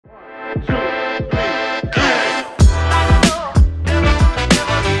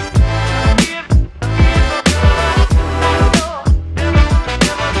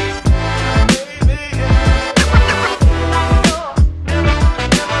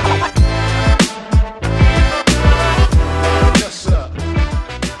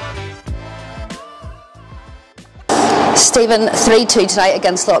Stephen, 3-2 tonight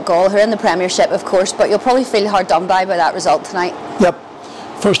against Loughgall, who are in the Premiership, of course, but you'll probably feel hard done by that result tonight. Yep.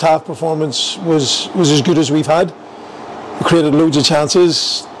 First half performance was as good as we've had. We created loads of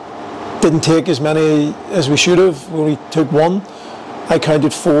chances, didn't take as many as we should have. We only took one. I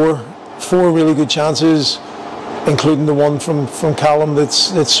counted four really good chances, including the one from Callum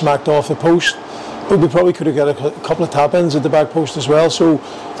that's smacked off the post. But we probably could have got a couple of tap-ins at the back post as well. So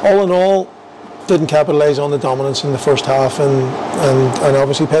all in all, didn't capitalise on the dominance in the first half and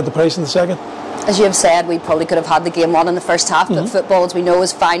obviously paid the price in the second. As you have said, we probably could have had the game won in the first half, but football, as we know,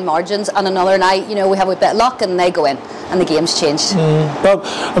 is fine margins, and another night, you know, we have a bit of luck and they go in and the game's changed. Well,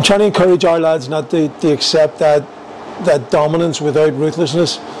 I'm trying to encourage our lads not to accept that dominance without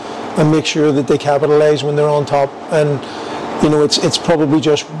ruthlessness, and make sure that they capitalise when they're on top. And you know, it's probably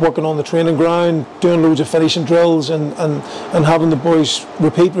just working on the training ground, doing loads of finishing drills, and having the boys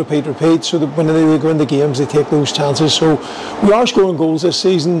repeat, so that when they go into games, they take those chances. So we are scoring goals this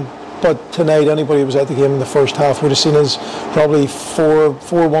season, but tonight, anybody who was at the game in the first half would have seen us probably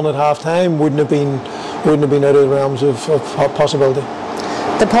 4-1 at half time. Wouldn't have been out of the realms of possibility.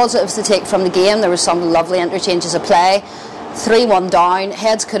 The positives to take from the game: there were some lovely interchanges of play. 3-1 down,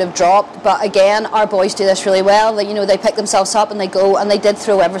 heads could have dropped, but again, our boys do this really well. They pick themselves up and they go, and they did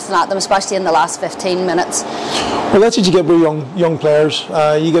throw everything at them, especially in the last 15 minutes. Well, that's what you get with young players.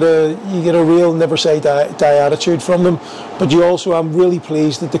 You get a real never say die attitude from them. But you also, I'm really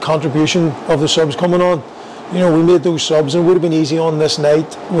pleased at the contribution of the subs coming on. You know, we made those subs, and it would have been easy on this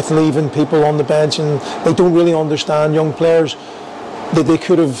night with leaving people on the bench, and they don't really understand, young players, that they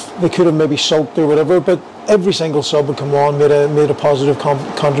could have maybe sulked or whatever, but every single sub would come on, made a positive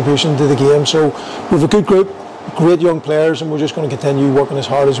contribution to the game. So we've a good group, great young players, and we're just going to continue working as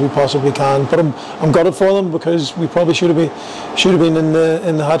hard as we possibly can. But I'm gutted for them, because we probably should have been in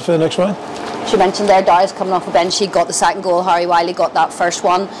the hat for the next round. She mentioned there, Darius coming off the bench, he got the second goal, Harry Wiley got that first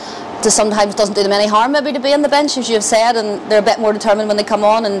one. Sometimes doesn't do them any harm maybe to be in the bench, as you have said, and they're a bit more determined when they come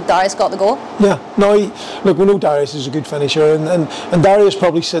on, and Darius got the goal. Yeah, no, look, we know Darius is a good finisher, and Darius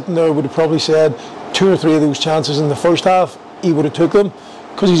probably sitting there would have probably said 2 or 3 of those chances in the first half he would have took them,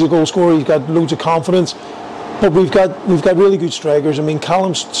 because he's a goal scorer, he's got loads of confidence. But we've got really good strikers. I mean,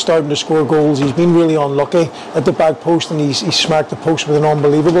 Callum's starting to score goals. He's been really unlucky at the back post, and he's smacked the post with an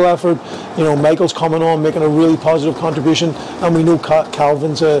unbelievable effort. You know, Michael's coming on, making a really positive contribution, and we know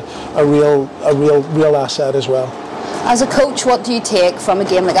Calvin's a real asset as well. As a coach, what do you take from a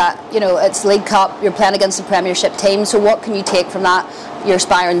game like that? You know, it's League Cup, you're playing against the Premiership team, so what can you take from that? You're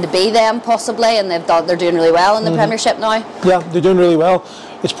aspiring to be them possibly, and they're doing really well in the Premiership now. Yeah, they're doing really well.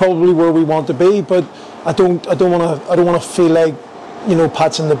 It's probably where we want to be, but I don't want to feel like, you know,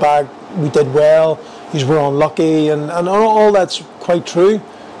 pats in the back. We did well. We were unlucky, and all that's quite true.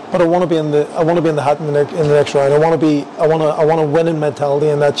 But I want to be in the hat in the next round. I want a winning mentality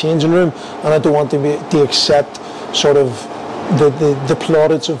in that changing room, and I don't want to accept sort of the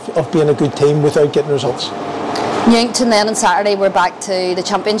plaudits of being a good team without getting results. Newington then on Saturday, we're back to the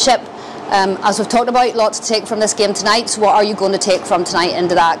Championship. As we've talked about, lots to take from this game tonight. So what are you going to take from tonight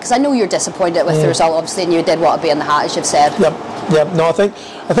into that? Because I know you're disappointed with the result, obviously, and you did want to be in the hat, as you've said. Yep. No, I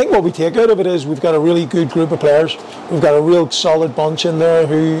think what we take out of it is we've got a really good group of players. We've got a real solid bunch in there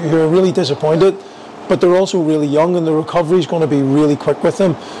who are really disappointed, but they're also really young, and the recovery is going to be really quick with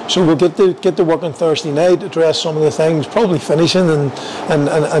them. So we'll get to work on Thursday night, address some of the things, probably finishing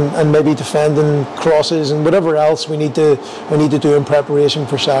and maybe defending crosses and whatever else we need to do in preparation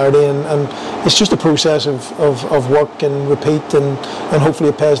for Saturday. And it's just a process of work and repeat, and hopefully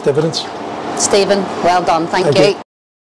it pays dividends. Stephen, well done. Thank you.